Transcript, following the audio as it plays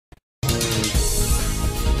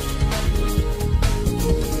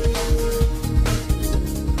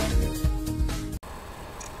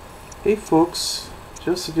Hey folks,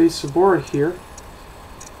 Joseph A. Sobora here,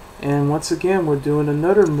 and once again we're doing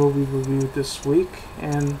another movie review this week,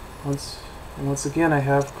 and once again I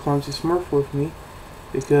have Clumsy Smurf with me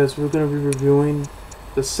because we're going to be reviewing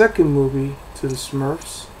the second movie to the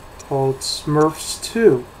Smurfs called Smurfs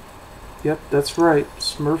 2. Yep, that's right,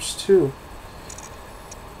 Smurfs 2.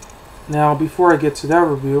 Now before I get to that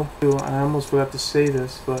review, I almost forgot to say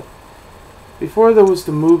this, but before there was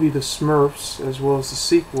the movie The Smurfs as well as the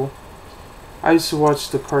sequel, I used to watch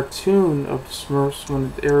the cartoon of the Smurfs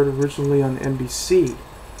when it aired originally on NBC,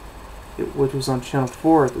 which was on Channel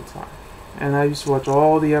 4 at the time. And I used to watch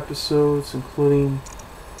all the episodes, including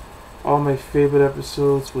all my favorite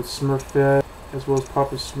episodes with Smurfette, as well as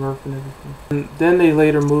Papa Smurf and everything. And then they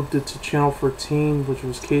later moved it to Channel 14, which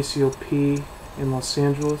was KCOP in Los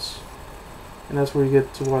Angeles. And that's where you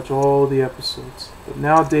get to watch all the episodes. But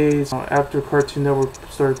nowadays, after Cartoon Network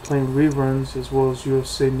started playing reruns, as well as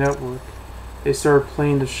USA Network, they started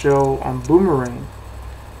playing the show on Boomerang,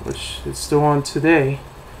 which is still on today,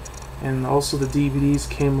 and also the DVDs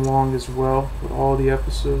came along as well with all the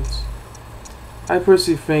episodes. I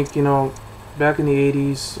personally think, back in the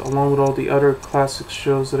 80s, along with all the other classic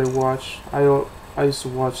shows that I watched, I used to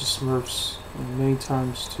watch the Smurfs many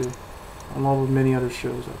times too, along with many other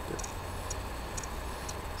shows out there.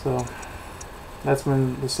 So that's my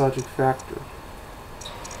nostalgic factor.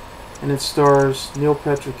 And it stars Neil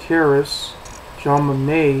Patrick Harris, Jayma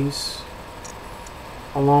Mays,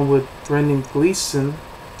 along with Brendan Gleeson,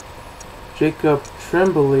 Jacob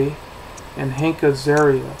Tremblay, and Hank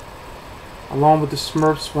Azaria. Along with the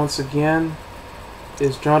Smurfs once again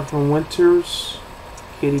is Jonathan Winters,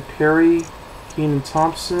 Katy Perry, Kenan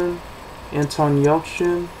Thompson, Anton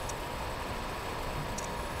Yelchin,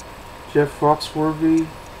 Jeff Foxworthy,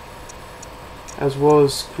 as well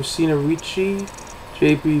as Christina Ricci,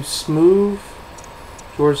 J.B. Smoove,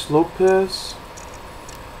 George Lopez,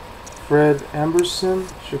 Fred Armisen,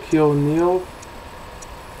 Shaquille O'Neal,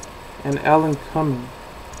 and Alan Cumming.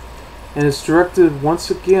 And it's directed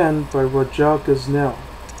once again by Gosnell.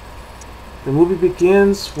 The movie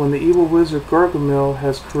begins when the evil wizard Gargamel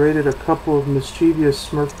has created a couple of mischievous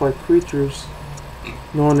Smurf-like creatures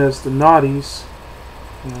known as the Naughties,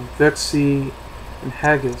 Vexy and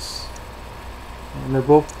Haggis. And they're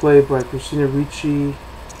both played by Christina Ricci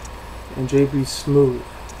and J.B. Smoove.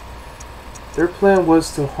 Their plan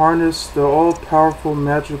was to harness the all-powerful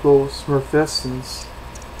magical Smurfessence,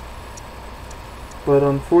 but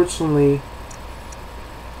unfortunately,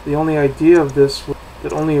 the only idea of this was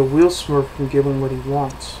that only a real Smurf can give him what he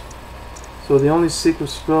wants. So the only secret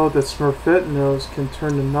spell that Smurfette knows can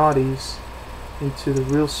turn the Naughties into the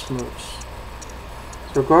real Smurfs.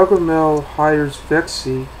 So Gargamel hires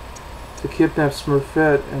Vexy to kidnap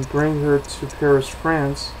Smurfette and bring her to Paris,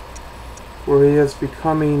 France, where he is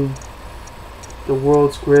becoming the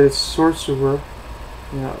world's greatest sorcerer,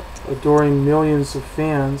 adoring millions of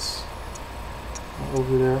fans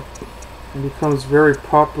over there, and becomes very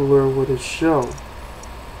popular with his show.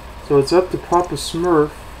 So it's up to Papa Smurf,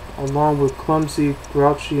 along with Clumsy,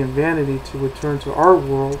 Grouchy, and Vanity, to return to our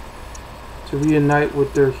world to reunite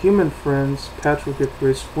with their human friends Patrick and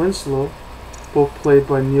Grace Winslow, both played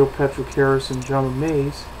by Neil Patrick Harris and Jayma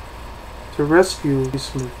Mays, to rescue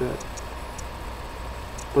Smurfette.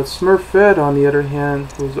 But Smurfette, on the other hand,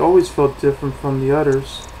 who has always felt different from the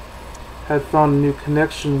others, had found a new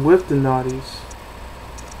connection with the Naughties,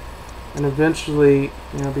 and eventually,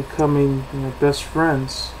 becoming best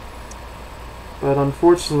friends. But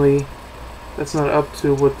unfortunately, that's not up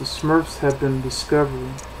to what the Smurfs have been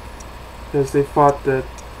discovering, because they thought that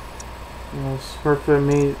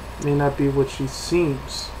Smurfette may not be what she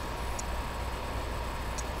seems.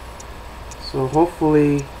 So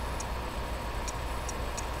hopefully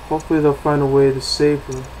they'll find a way to save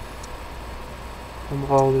her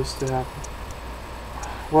from all this to happen.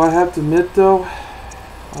 Well, I have to admit though,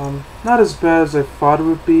 not as bad as I thought it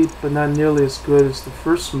would be, but not nearly as good as the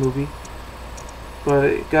first movie. But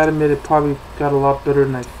I gotta admit, it probably got a lot better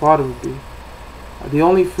than I thought it would be. The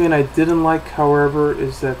only thing I didn't like, however,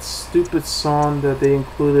 is that stupid song that they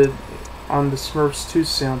included on the Smurfs 2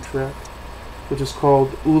 soundtrack, which is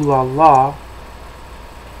called Ooh La La.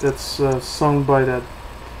 That's sung by that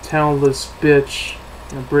talentless bitch,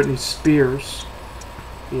 Britney Spears.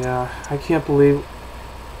 Yeah, I can't believe.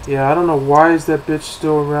 Yeah, I don't know why is that bitch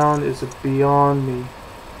still around. Is it beyond me?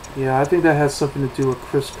 Yeah, I think that has something to do with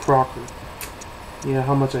Chris Crocker. Yeah,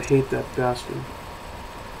 how much I hate that bastard.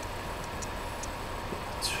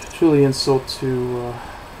 Truly insult to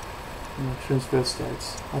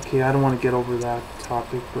transvestites. Okay, I don't want to get over that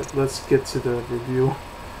topic, but let's get to the review.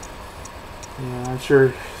 Yeah, I'm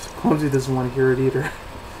sure Clumsy doesn't want to hear it either.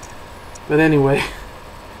 But anyway,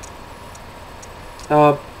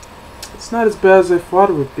 it's not as bad as I thought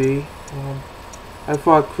it would be. I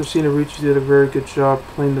thought Christina Ricci did a very good job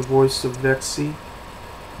playing the voice of Vexy.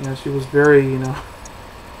 You know, she was very,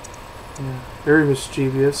 very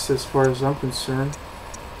mischievous as far as I'm concerned,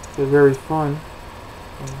 but very fun.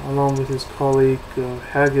 Along with his colleague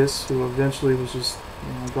Haggis, who eventually was just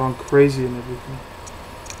gone crazy and everything.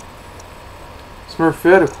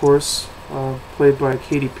 Smurfette, of course, played by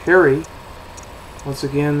Katy Perry, once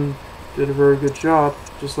again did a very good job,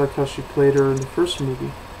 just like how she played her in the first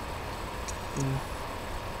movie.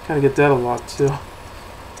 Kind of get that a lot too.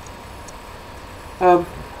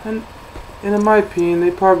 And in my opinion,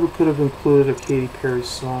 they probably could have included a Katy Perry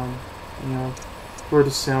song, for the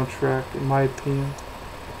soundtrack. In my opinion,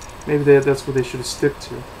 maybe that's what they should have stick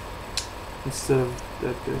to instead of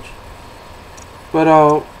that bitch. But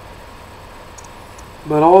all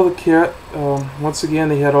the once again,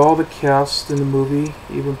 they had all the cast in the movie,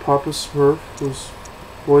 even Papa Smurf, who's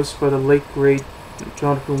voiced by the late great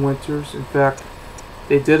Jonathan Winters. In fact,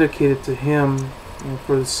 they dedicated to him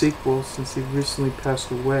for the sequel since he recently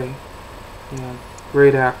passed away.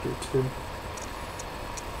 Great actor too.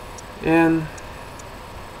 And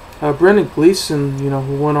Brendan Gleeson,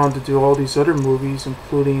 who went on to do all these other movies,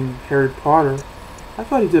 including Harry Potter, I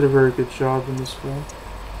thought he did a very good job in this film.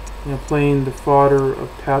 Playing the father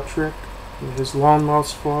of Patrick, his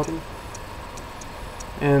long-lost father.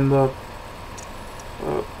 And the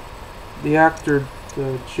actor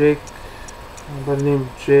Jake, by the name of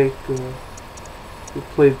Jake, who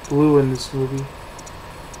played Blue in this movie.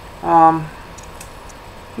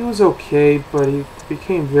 He was okay, but he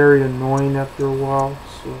became very annoying after a while.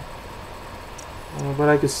 So, but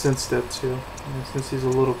I could sense that too, since he's a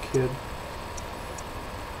little kid.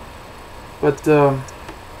 But I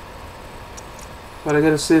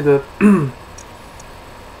gotta say that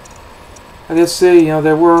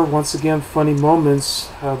there were once again funny moments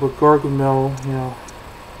with Gargamel,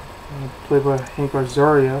 played by Hank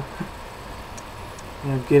Azaria,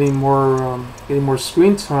 getting more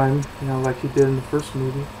screen time, like he did in the first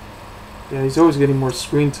movie. Yeah, he's always getting more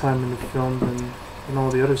screen time in the film than all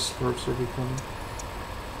the other Smurfs are becoming.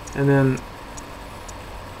 And then,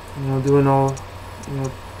 doing all,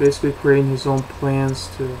 basically creating his own plans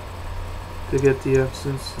to get the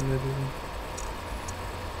essence and everything.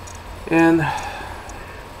 And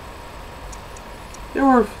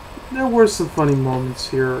there were some funny moments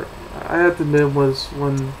here. I have to admit, was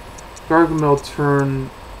when Gargamel turned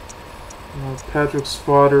Patrick's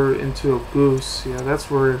father into a goose. Yeah, that's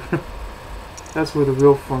where the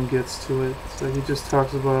real fun gets to it. So he just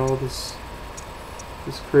talks about all this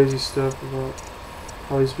crazy stuff about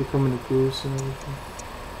how he's becoming a goose and everything.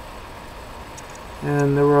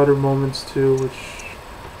 And there were other moments too, which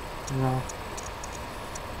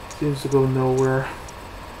seems to go nowhere.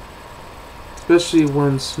 Especially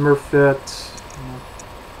when Smurfette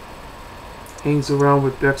hangs around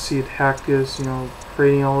with Bexy and Haggis,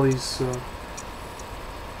 creating all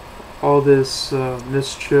this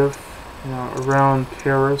mischief, around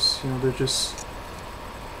Paris. They're just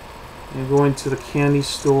going to the candy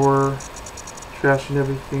store, trashing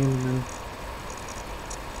everything, and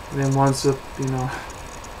then winds up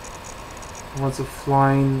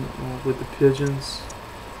flying with the pigeons.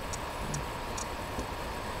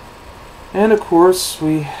 And of course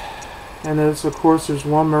there's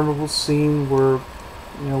one memorable scene where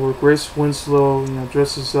Grace Winslow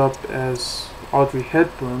dresses up as Audrey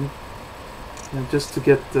Hepburn, just to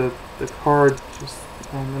get the card, just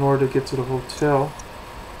in order to get to the hotel.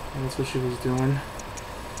 And that's what she was doing,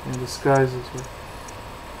 disguises her.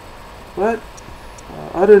 But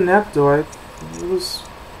other than that, though, it was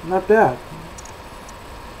not bad.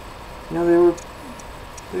 I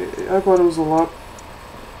thought it was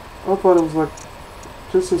like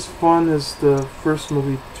just as fun as the first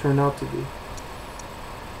movie turned out to be.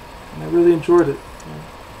 And I really enjoyed it.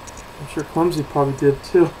 I'm sure Clumsy probably did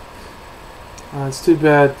too. It's too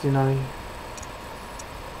bad,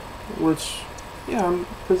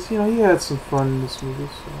 because he had some fun in this movie,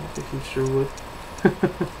 so I think he sure would.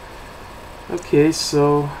 Okay,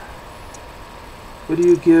 so what do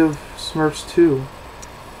you give Smurfs 2,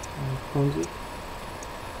 Clumsy?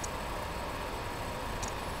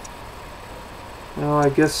 Well, I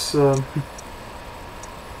guess,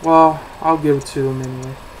 well, I'll give it to him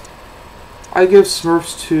anyway. I give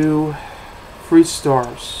Smurfs 2 3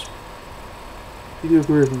 stars. You do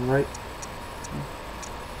agree with me, right?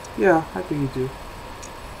 Yeah, I think you do.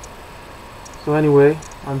 So anyway,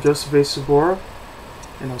 I'm Joseph A. Sobora,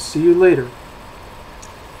 and I'll see you later.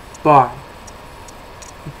 Bye.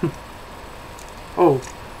 Oh,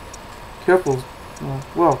 careful.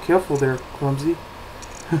 Well, careful there, Clumsy.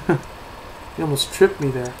 You almost tripped me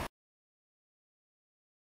there.